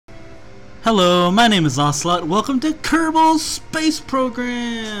Hello, my name is Ocelot. Welcome to Kerbal's Space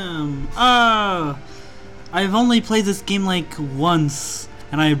Program! I've only played this game like once,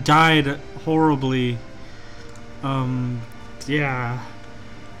 and I've died horribly. Yeah.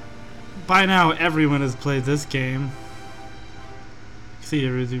 By now, everyone has played this game. See, to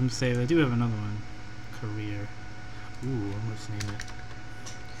resume save. I do have another one. Career. Ooh, I'm gonna just name it.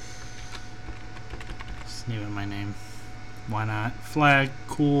 Just name it my name. Why not? Flag,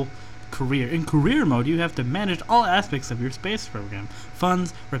 cool. Career. In career mode, you have to manage all aspects of your space program.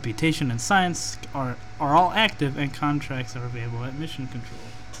 Funds, reputation, and science are all active, and contracts are available at mission control.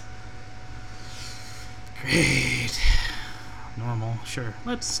 Great. Normal, sure.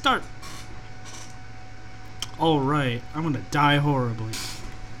 Let's start. Alright, I'm gonna die horribly.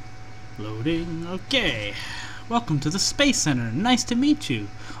 Loading. Okay. Welcome to the Space Center. Nice to meet you.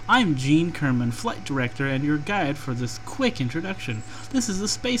 I'm Gene Kerman, Flight Director, and your guide for this quick introduction. This is the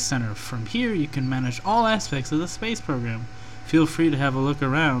Space Center. From here, you can manage all aspects of the space program. Feel free to have a look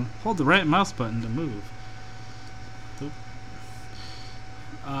around. Hold the right mouse button to move.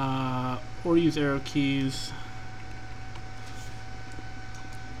 Or use arrow keys.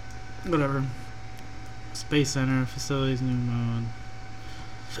 Whatever. Space Center, facilities, new mode.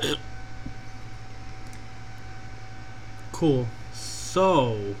 Cool.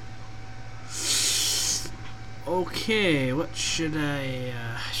 So, okay, what should I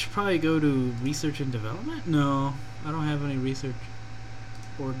should probably go to research and development? No, I don't have any research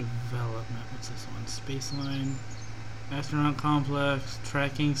or development. What's this one? Spaceline, astronaut complex,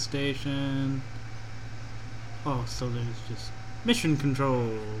 tracking station. Oh, so there's just mission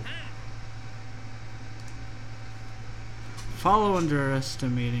control.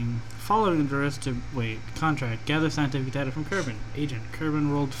 Wait, contract. Gather scientific data from Kerbal. Agent Kerbal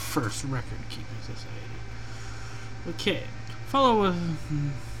World First Record Keeping Society. Okay.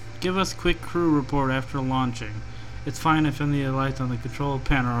 Give us quick crew report after launching. It's fine if any of the lights on the control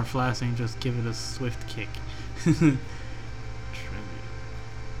panel are flashing, just give it a swift kick.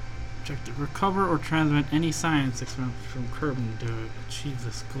 Objective. Recover or transmit any science experiment from Kerbal to achieve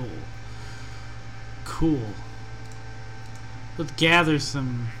this goal. Cool. Let's gather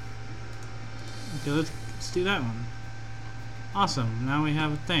some. Okay, let's do that one. Awesome. Now we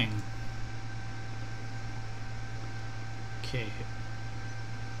have a thing. Okay.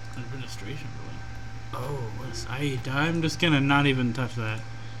 Administration building. Oh, what's I'm just gonna not even touch that.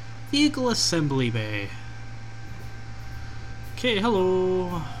 Vehicle assembly bay. Okay,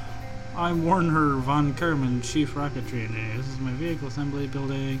 hello. I'm Werner von Kerman, Chief Rocketry Engineer. This is my vehicle assembly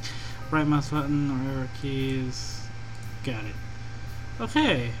building. Right mouse button or arrow keys. Got it.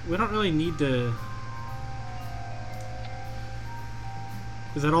 Okay, we don't really need to.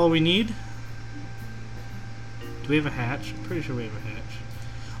 Is that all we need? Do we have a hatch? I'm pretty sure we have a hatch.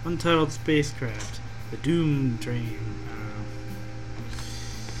 Untitled spacecraft. The Doom train.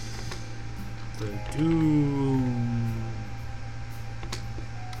 The Doom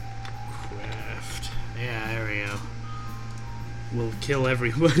craft. Yeah, there we go. We'll kill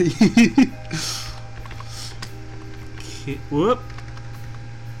everybody. Whoop.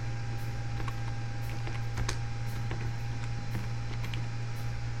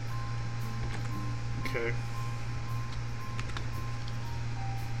 Okay.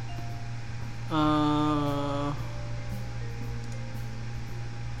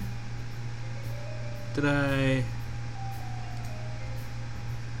 Did I?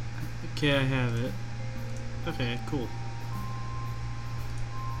 Okay, I have it. Okay, cool.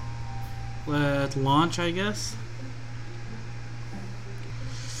 Let's launch, I guess.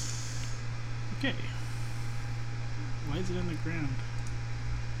 Okay. Why is it on the ground?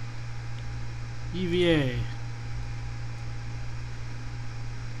 EVA.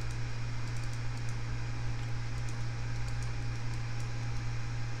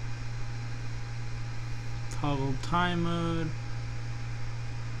 Toggle time mode.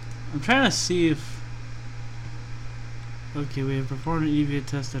 I'm trying to see if. Okay, we have performed an EVA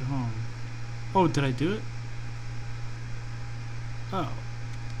test at home. Oh, did I do it? Oh.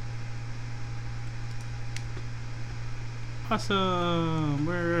 Awesome!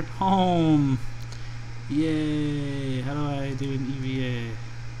 We're at home! Yay! How do I do an EVA?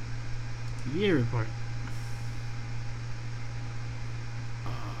 EVA report.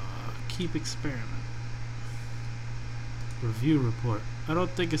 Keep experiment. Review report. I don't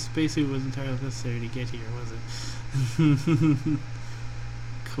think a spacesuit was entirely necessary to get here, was it?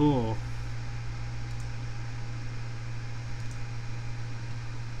 Cool.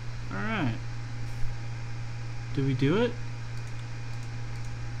 Alright. Did we do it?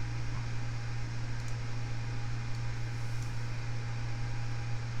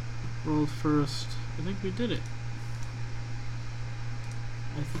 World first. I think we did it.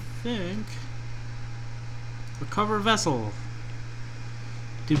 I think. Recover vessel.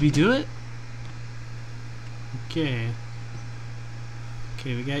 Did we do it? Okay.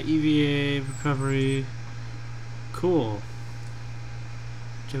 Okay, we got EVA, recovery. Cool.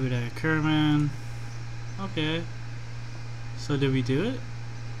 Jebediah Kerman. Okay. So did we do it?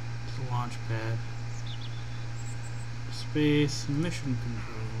 It's a launch pad. Space mission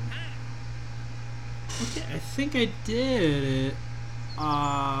control. Okay, I think I did it.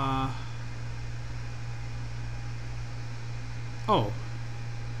 Oh.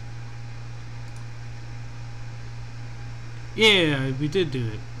 Yeah, we did do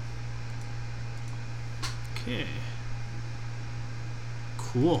it. Okay.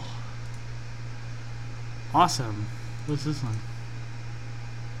 Cool. Awesome. What's this one?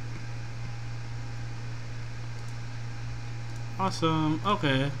 Awesome.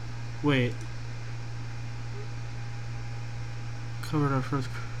 Okay. Wait. Covered our first.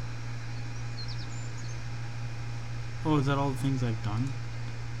 Oh, is that all the things I've done?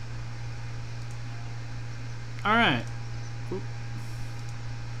 Alright. I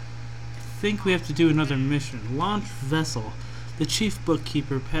think we have to do another mission. Launch vessel. The chief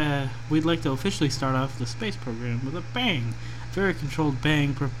bookkeeper, we'd like to officially start off the space program with a bang. Very controlled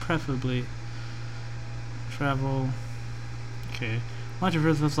bang, preferably. Travel. Okay. Launch your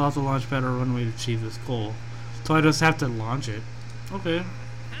first vessel off the launch pad or runway to achieve this goal. So I just have to launch it. Okay.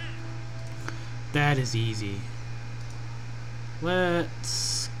 That is easy.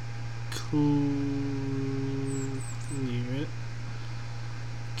 Let's clear it.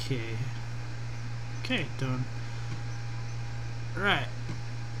 Okay. Okay, done. Right.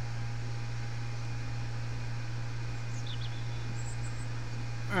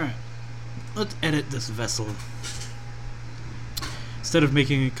 Alright. Let's edit this vessel. Instead of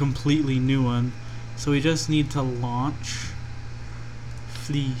making a completely new one. So we just need to launch.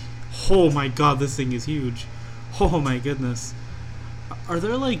 Flee. Oh my god, this thing is huge. Oh my goodness. Are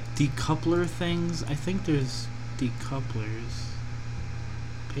there like decoupler things? I think there's decouplers.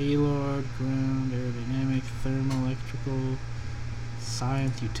 Payload, ground, aerodynamic, thermal, electrical,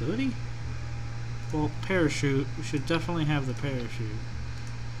 science, utility? Well, parachute. We should definitely have the parachute.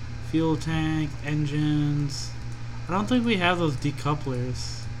 Fuel tank, engines. I don't think we have those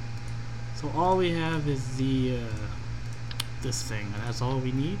decouplers. So all we have is the, this thing. That's all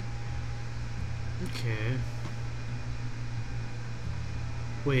we need? Okay.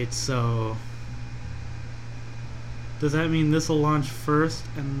 Wait, so does that mean this will launch first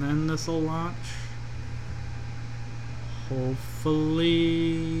and then this will launch?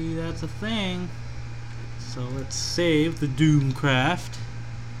 Hopefully that's a thing. So let's save the Doomcraft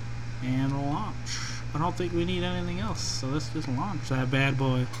and launch. I don't think we need anything else, so let's just launch that bad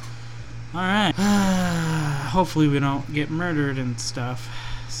boy. Alright. Hopefully we don't get murdered and stuff.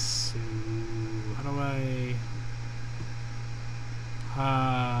 So how do I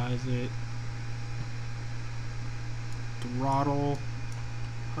is it throttle?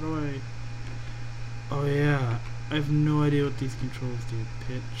 How do I? Oh yeah, I have no idea what these controls do.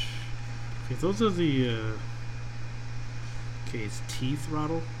 Pitch. Okay, those are the. Okay, it's T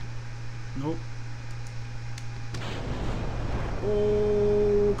throttle. Nope.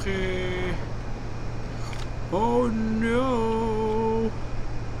 Okay. Oh no.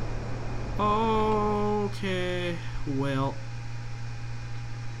 Okay. Well.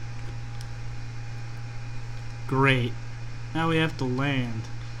 Great. Now we have to land.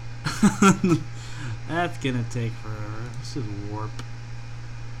 That's gonna take forever. This is warp.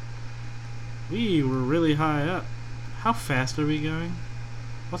 We were really high up. How fast are we going?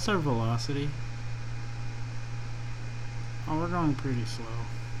 What's our velocity? Oh, we're going pretty slow.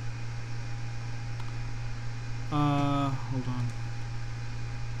 Hold on.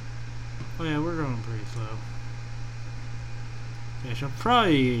 Oh yeah, we're going pretty slow. Okay, I should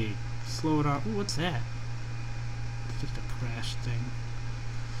probably slow it down. Ooh, what's that? Just a crash thing.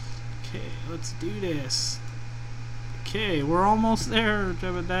 Okay, let's do this. Okay, we're almost there,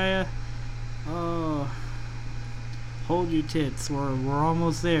 Jebediah. Oh, hold your tits. We're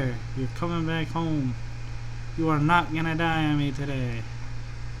almost there. You're coming back home. You are not gonna die on me today.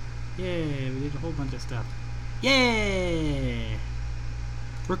 Yay, we did a whole bunch of stuff. Yay!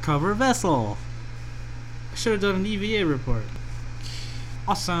 Recover vessel. I should have done an EVA report.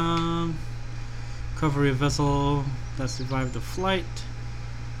 Awesome. Recovery of vessel that survived the flight.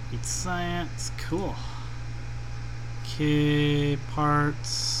 It's science. Cool. Okay, parts.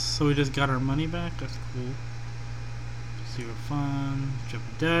 So we just got our money back. That's cool. Zero fun.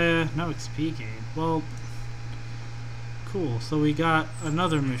 Jebediah. No XP gain. Well, Cool. So we got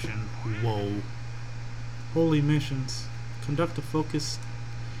another mission. Whoa. Holy missions. Conduct a focus.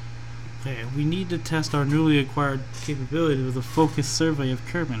 Okay, we need to test our newly acquired capability with a focus survey of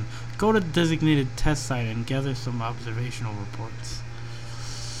Kerbal. Go to the designated test site and gather some observational reports.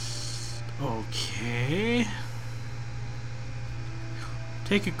 Okay.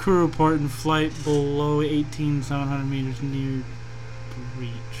 Take a crew report in flight below 18,700 meters near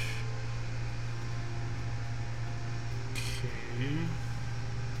breach. Okay.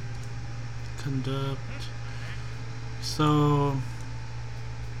 Conduct. So,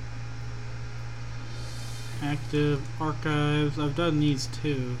 active archives. I've done these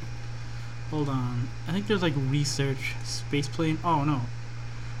too. Hold on. I think there's like research space plane. Oh no.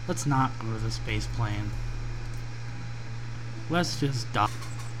 Let's not go to the space plane. Let's just dock.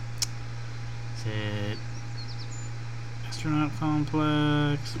 That's it. Astronaut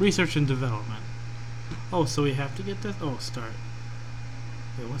complex. Research and development. Oh, so we have to get this? Oh, start.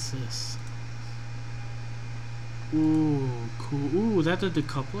 Wait, what's this? Ooh, cool. Ooh, that's a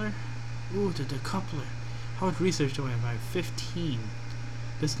decoupler? Ooh, the decoupler. How much research do I have? I have 15.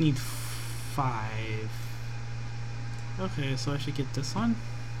 This needs 5. Okay, so I should get this one.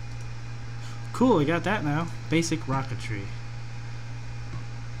 Cool, I got that now. Basic rocketry.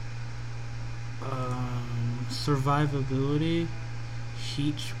 Survivability.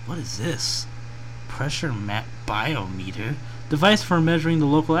 Heat. What is this? Pressure map biometer. Device for measuring the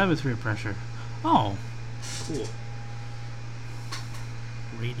local atmosphere pressure. Oh, cool.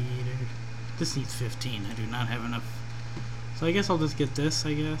 Radiator. This needs 15. I do not have enough. So I guess I'll just get this,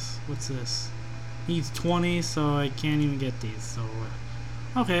 I guess. What's this? Needs 20, so I can't even get these. So,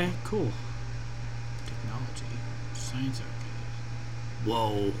 okay, cool. Technology. Science archive.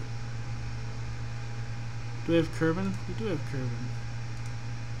 Whoa. Do we have Kerbal? We do have Kerbal.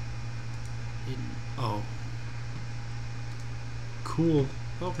 Oh. Cool.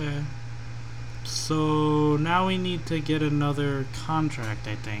 Okay. So now we need to get another contract,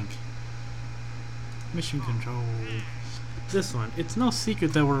 I think. Mission control. This one. It's no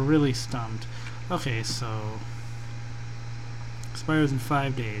secret that we're really stumped. Okay, so expires in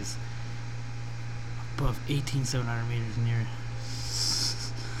 5 days. Above 18,700 meters near.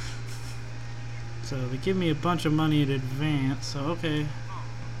 So they give me a bunch of money in advance. So okay.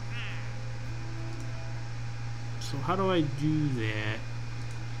 So how do I do that?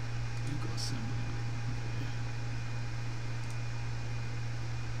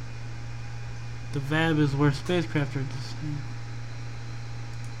 The VAB is where spacecraft are distinct.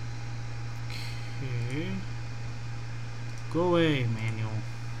 Okay. Go away, manual.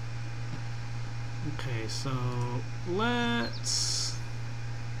 Okay, so let's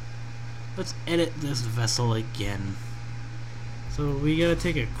edit this vessel again. So we gotta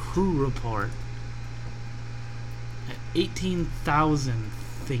take a crew report at 18,000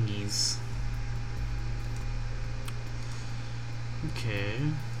 thingies.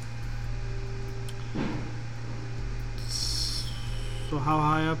 Okay. So how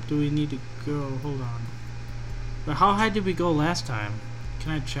high up do we need to go? Hold on. But how high did we go last time?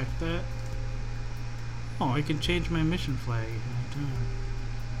 Can I check that? Oh, I can change my mission flag anytime.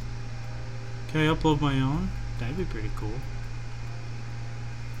 Can I upload my own? That'd be pretty cool.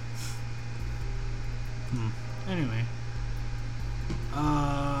 Anyway.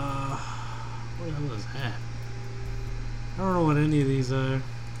 What the hell is that? I don't know what any of these are.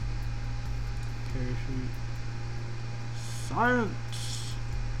 Parachute. Science.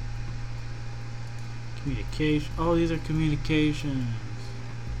 Communication. Oh, these are communications.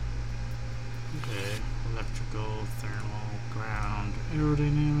 Okay. Electrical, thermal, ground,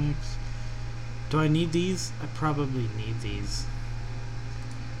 aerodynamics. Do I need these? I probably need these.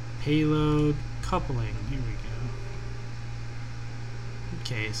 Payload, coupling. Here we go.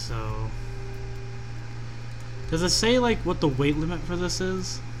 Okay, so does it say like what the weight limit for this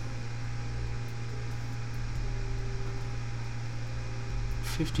is?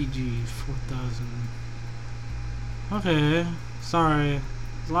 50 G, 4,000. Okay, sorry.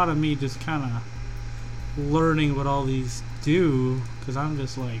 There's a lot of me just kind of learning what all these do, because I'm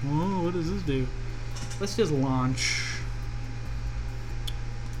just like, whoa, what does this do? Let's just launch.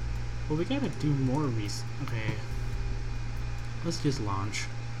 Well, we gotta do more okay. Let's just launch.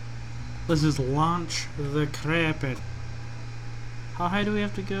 Let's just launch the crap at. How high do we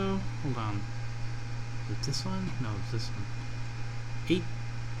have to go? Hold on. Is it this one? No, it's this one. 8.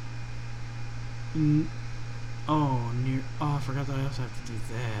 Oh, near. Oh, I forgot that I also have to do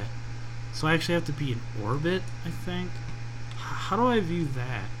that. So I actually have to be in orbit, I think. How do I view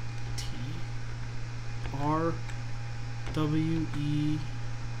that? T R W E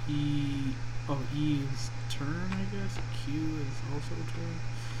E Oh, E is turn, I guess. Q is also turn.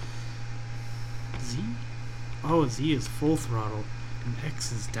 Z? Oh, Z is full throttle. And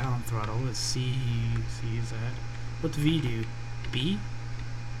X is down throttle. What is C? C is that? What's V do? B?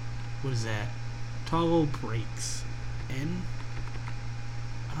 What is that? Toggle brakes. N?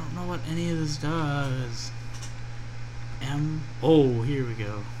 I don't know what any of this does. M? Oh, here we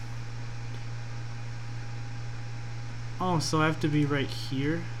go. Oh, so I have to be right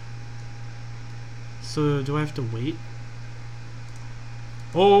here? So do I have to wait?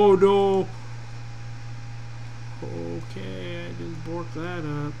 Oh no! Okay, I just borked that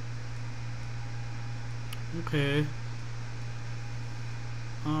up. Okay.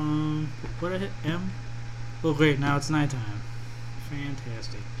 What I hit? M? Oh great, now it's nighttime.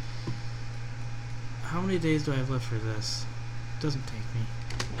 Fantastic. How many days do I have left for this? It doesn't take me.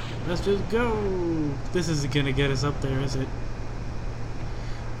 Let's just go! This isn't gonna get us up there, is it?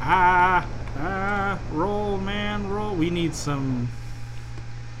 Roll, man, roll. We need some...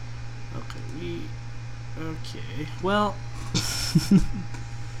 Okay, well...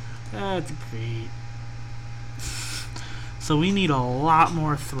 That's great. So we need a lot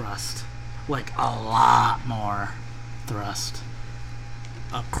more thrust. Like, a lot more thrust.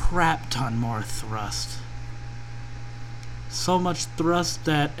 A crap ton more thrust. So much thrust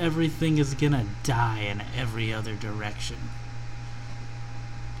that everything is gonna die in every other direction.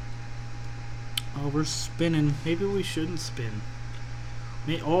 Oh, we're spinning. Maybe we shouldn't spin.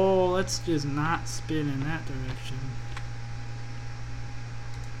 Oh, let's just not spin in that direction.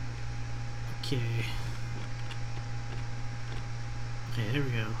 Okay. Okay, there we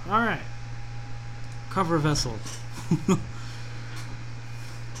go. Alright. Cover vessel.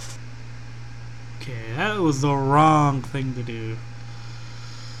 Okay, that was the wrong thing to do.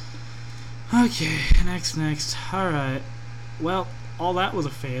 Okay, next. Alright. Well, all that was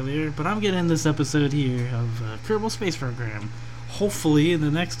a failure, but I'm getting this episode here of Kerbal Space Program. Hopefully, in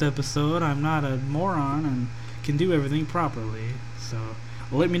the next episode, I'm not a moron and can do everything properly. So,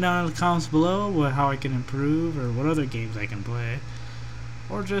 let me know in the comments below how I can improve or what other games I can play.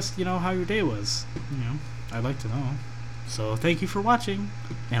 Or just, how your day was. I'd like to know. So, thank you for watching,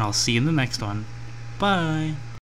 and I'll see you in the next one. Bye.